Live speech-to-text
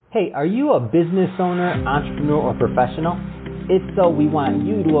Hey, are you a business owner, entrepreneur, or professional? If so, we want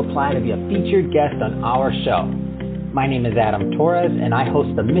you to apply to be a featured guest on our show. My name is Adam Torres, and I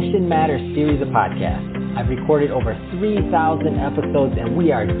host the Mission Matters series of podcasts. I've recorded over 3,000 episodes, and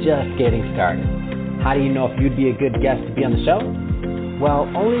we are just getting started. How do you know if you'd be a good guest to be on the show? Well,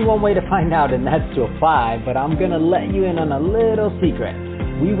 only one way to find out, and that's to apply, but I'm going to let you in on a little secret.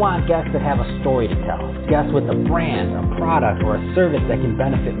 We want guests that have a story to tell, guests with a brand, a product, or a service that can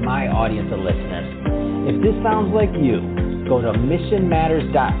benefit my audience of listeners. If this sounds like you, go to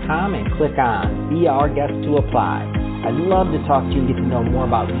missionmatters.com and click on Be Our Guest to apply. I'd love to talk to you and get to know more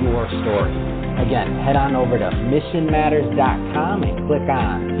about your story. Again, head on over to missionmatters.com and click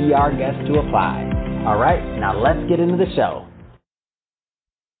on Be Our Guest to apply. All right, now let's get into the show.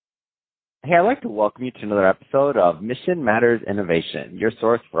 Hey, I'd like to welcome you to another episode of Mission Matters Innovation, your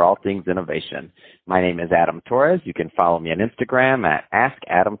source for all things innovation. My name is Adam Torres. You can follow me on Instagram at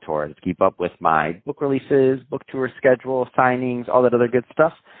AskAdamTorres. Keep up with my book releases, book tour schedule, signings, all that other good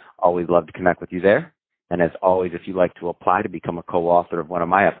stuff. Always love to connect with you there. And as always, if you'd like to apply to become a co-author of one of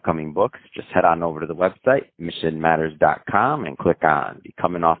my upcoming books, just head on over to the website, missionmatters.com, and click on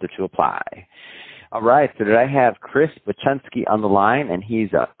Become an Author to apply. All right, so today I have Chris Bachensky on the line, and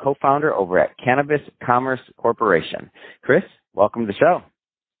he's a co-founder over at Cannabis Commerce Corporation. Chris, welcome to the show.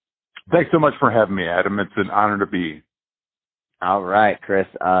 Thanks so much for having me, Adam. It's an honor to be. All right, Chris.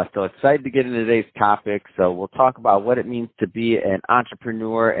 So excited to get into today's topic. So we'll talk about what it means to be an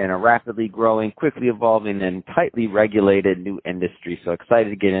entrepreneur in a rapidly growing, quickly evolving, and tightly regulated new industry. So excited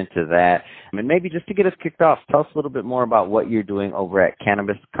to get into that. And maybe just to get us kicked off, tell us a little bit more about what you're doing over at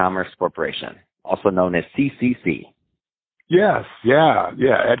Cannabis Commerce Corporation, also known as CCC. Yes, yeah.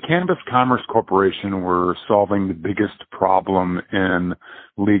 At Cannabis Commerce Corporation, we're solving the biggest problem in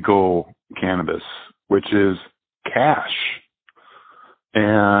legal cannabis, which is cash.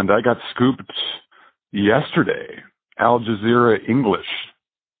 And I got scooped yesterday, Al Jazeera English,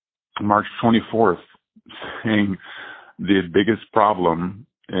 March 24th, saying the biggest problem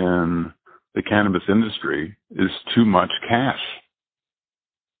in the cannabis industry is too much cash.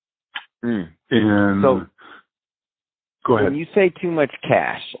 So, go ahead. When you say too much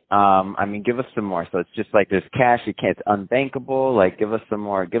cash, give us some more. So it's just like there's cash, it's unbankable. Like, give us some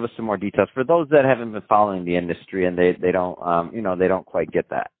more details for those that haven't been following the industry and they don't, they don't quite get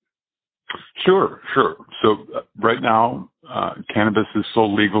that. Sure. So right now, cannabis is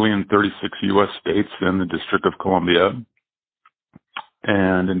sold legally in 36 U.S. states and the District of Columbia,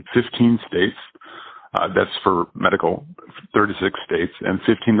 and in 15 states. That's for medical, 36 states, and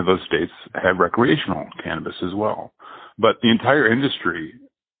 15 of those states have recreational cannabis as well. But the entire industry,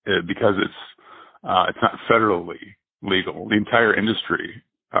 because it's not federally legal, the entire industry,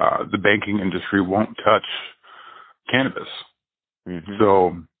 the banking industry won't touch cannabis. Mm-hmm.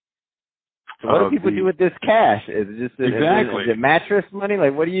 So what do people do with this cash? Is it just exactly. Is it mattress money?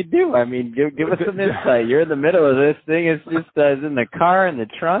 Like, what do you do? Give us some insight. You're in the middle of this thing. It's just is in the car, in the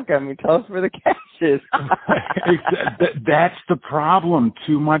trunk. Tell us where the cash is. That's the problem.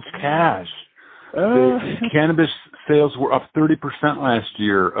 Too much cash. The cannabis sales were up 30% last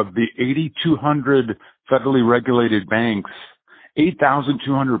year. Of the 8,200 federally regulated banks,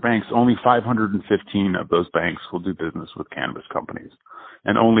 8,200 banks, only 515 of those banks will do business with cannabis companies,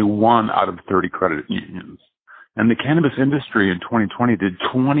 and only 1 out of 30 credit unions. And the cannabis industry in 2020 did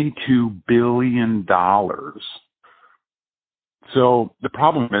 $22 billion. So the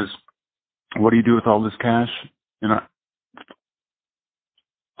problem is, what do you do with all this cash?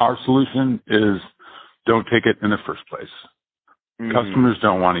 Our solution is don't take it in the first place. Mm-hmm. Customers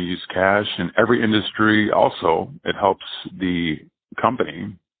don't want to use cash. In every industry, also, it helps the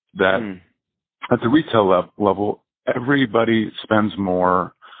company that at the retail level, everybody spends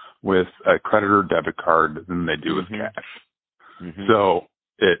more with a credit or debit card than they do with cash. Mm-hmm. So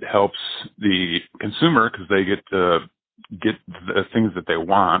it helps the consumer because they get to get the things that they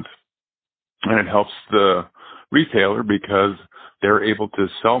want, and it helps the retailer because they're able to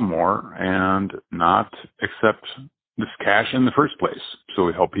sell more and not accept this cash in the first place. So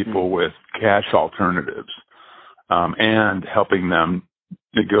we help people with cash alternatives, and helping them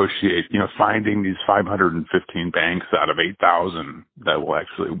negotiate, finding these 515 banks out of 8,000 that will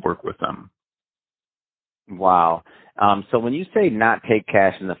actually work with them. Wow. So when you say not take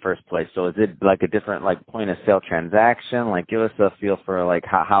cash in the first place, so is it like a different point of sale transaction? Give us a feel for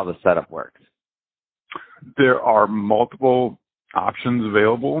how the setup works. There are multiple options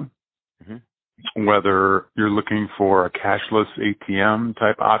available. Mm-hmm. Whether you're looking for a cashless ATM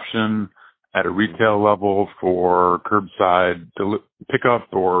type option at a retail level for curbside pickup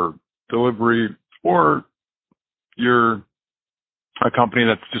or delivery, or you're a company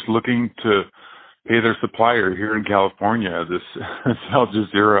that's just looking to pay their supplier here in California. This Al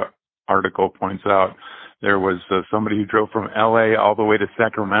Jazeera article points out there was somebody who drove from LA all the way to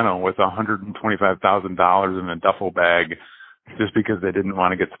Sacramento with $125,000 in a duffel bag just because they didn't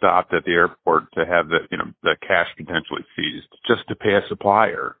want to get stopped at the airport to have the cash potentially seized just to pay a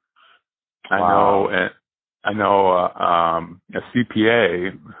supplier. Wow. I know a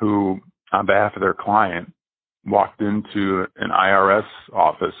CPA who, on behalf of their client, walked into an IRS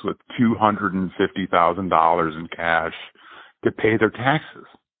office with $250,000 in cash to pay their taxes.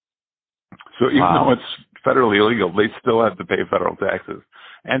 So even though it's federally illegal, they still have to pay federal taxes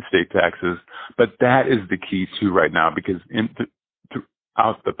and state taxes. But that is the key too right now, because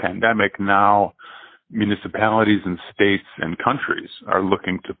throughout the pandemic now, municipalities and states and countries are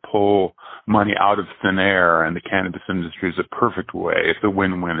looking to pull money out of thin air, and the cannabis industry is a perfect way. It's a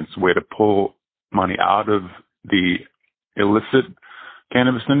win-win. It's a way to pull money out of the illicit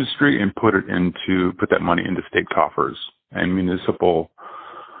cannabis industry and put that money into state coffers and municipal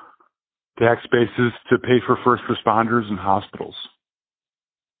tax bases to pay for first responders and hospitals.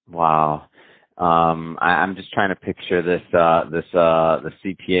 Wow. I'm just trying to picture the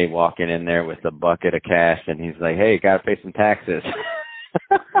CPA walking in there with a bucket of cash, and he's like, "Hey, got to pay some taxes."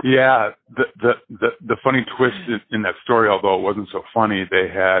 Yeah, the funny twist in that story, although it wasn't so funny, they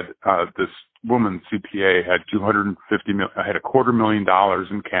had this woman CPA had had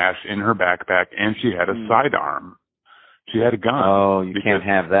 $250,000 in cash in her backpack, and she had a sidearm. She had a gun. Oh, you can't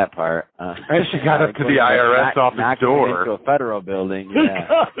have that part. And she got up to the IRS office door. Into a federal building.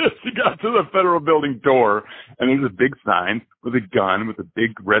 Yeah. She got to the federal building door, and there's a big sign with a gun with a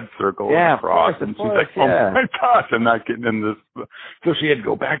big red circle across. And she's like, "Oh my gosh, I'm not getting in this." So she had to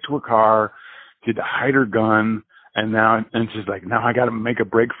go back to her car. She had to hide her gun. And she's like, now I got to make a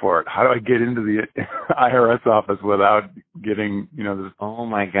break for it. How do I get into the IRS office without getting, this oh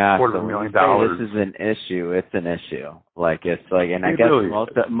my gosh, $250,000? This is an issue. It's an issue. And I guess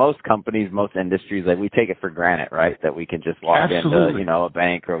most companies, most industries, we take it for granted, right? That we can just walk into, a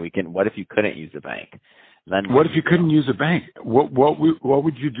bank, or what if you couldn't use a bank? Then what if you couldn't use a bank? What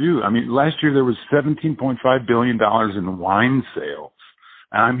would you do? I mean, last year there was $17.5 billion in wine sales.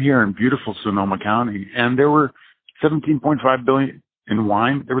 And I'm here in beautiful Sonoma County, and there were $17.5 billion in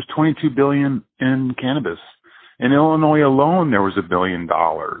wine. There was $22 billion in cannabis. In Illinois alone, there was $1 billion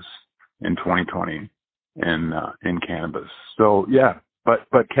in 2020 in cannabis. So yeah, but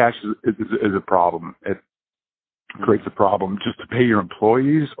cash is a problem. It creates a problem just to pay your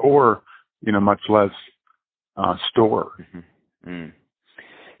employees, or much less store. Mm-hmm.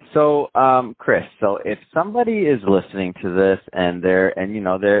 So, Chris, if somebody is listening to this and they're in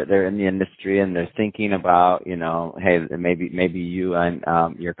the industry and they're thinking about, hey, maybe you and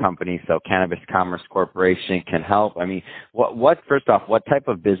your company, so Cannabis Commerce Corporation, can help. I mean, first off, what type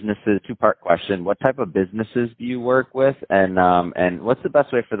of businesses? Two-part question. What type of businesses do you work with, and what's the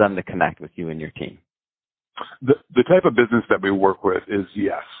best way for them to connect with you and your team? The type of business that we work with is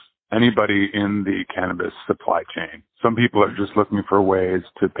anybody in the cannabis supply chain. Some people are just looking for ways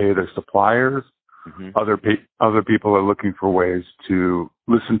to pay their suppliers. Mm-hmm. Other people are looking for ways to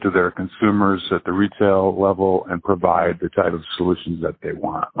listen to their consumers at the retail level and provide the type of solutions that they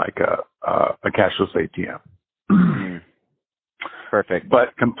want, like a cashless ATM. Mm-hmm. Perfect.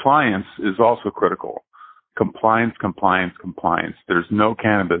 But compliance is also critical. Compliance. There's no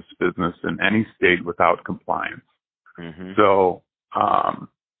cannabis business in any state without compliance. Mm-hmm. So,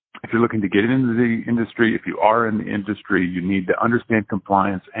 if you're looking to get into the industry, if you are in the industry, you need to understand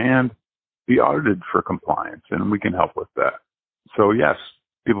compliance and be audited for compliance, and we can help with that. So yes,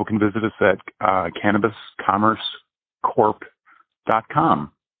 people can visit us at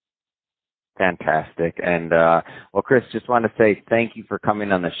cannabiscommercecorp.com. Fantastic. And, Chris, just want to say thank you for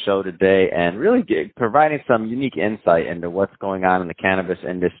coming on the show today and really providing some unique insight into what's going on in the cannabis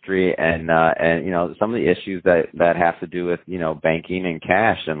industry and some of the issues that have to do with, banking and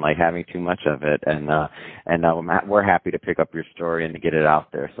cash and having too much of it. And we're happy to pick up your story and to get it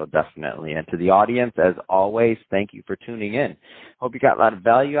out there. So definitely. And to the audience, as always, thank you for tuning in. Hope you got a lot of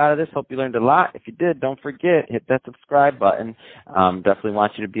value out of this. Hope you learned a lot. If you did, don't forget, hit that subscribe button. Definitely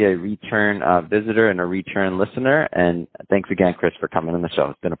want you to be a return visitor and a return listener. And thanks again, Chris, for coming on the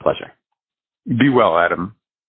show. It's been a pleasure. Be well, Adam.